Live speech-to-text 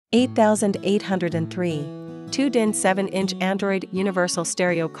8803. 2-DIN 7-inch Android Universal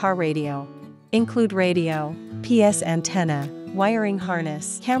Stereo Car Radio. Include radio, PS antenna, wiring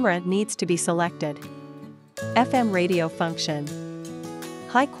harness. Camera needs to be selected. FM radio function.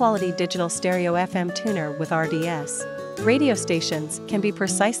 High-quality digital stereo FM tuner with RDS. Radio stations can be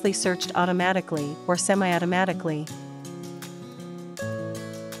precisely searched automatically or semi-automatically.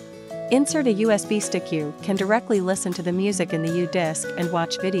 Insert a USB stick. You can directly listen to the music in the U-disc and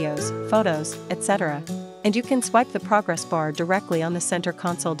watch videos, photos, etc. And you can swipe the progress bar directly on the center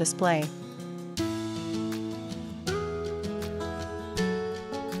console display.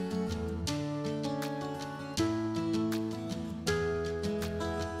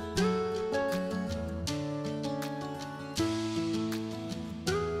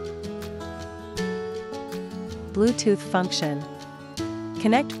 Bluetooth function.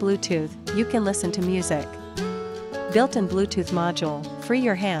 Connect Bluetooth, you can listen to music. Built-in Bluetooth module, free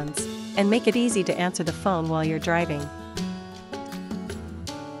your hands, and make it easy to answer the phone while you're driving.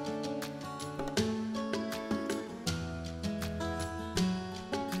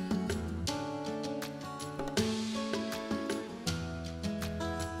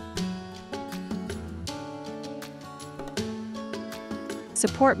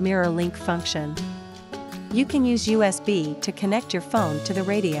 Support mirror link function. You can use USB to connect your phone to the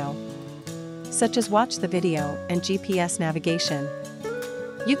radio, such as watch the video and GPS navigation.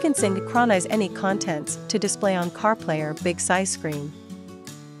 You can synchronize any contents to display on CarPlay or big size screen.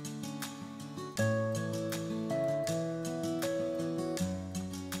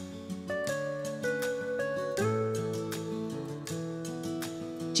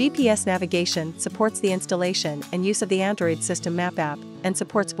 GPS navigation supports the installation and use of the Android System Map app and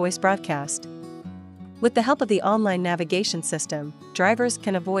supports voice broadcast. With the help of the online navigation system, drivers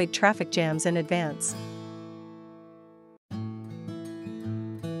can avoid traffic jams in advance.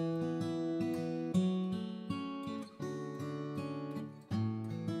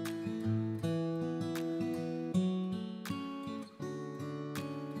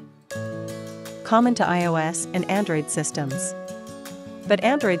 Common to iOS and Android systems. But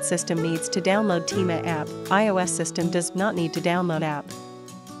Android system needs to download Tima app, iOS system does not need to download app.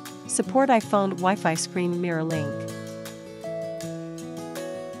 Support iPhone Wi-Fi screen mirror link.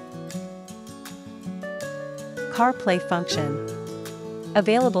 CarPlay function.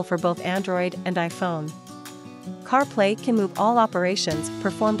 Available for both Android and iPhone. CarPlay can move all operations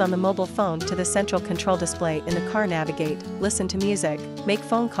performed on the mobile phone to the central control display in the car. Navigate, listen to music, make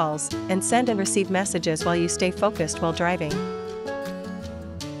phone calls, and send and receive messages while you stay focused while driving.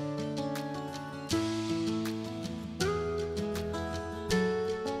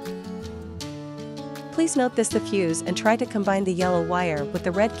 Please note this: the fuse and try to combine the yellow wire with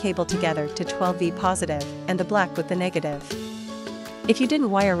the red cable together to 12V positive and the black with the negative. If you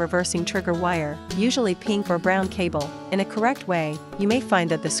didn't wire reversing trigger wire, usually pink or brown cable, in a correct way, you may find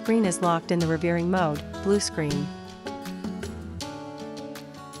that the screen is locked in the revering mode, blue screen.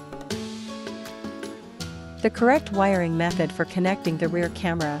 The correct wiring method for connecting the rear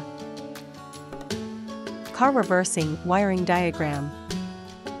camera. Car reversing wiring diagram.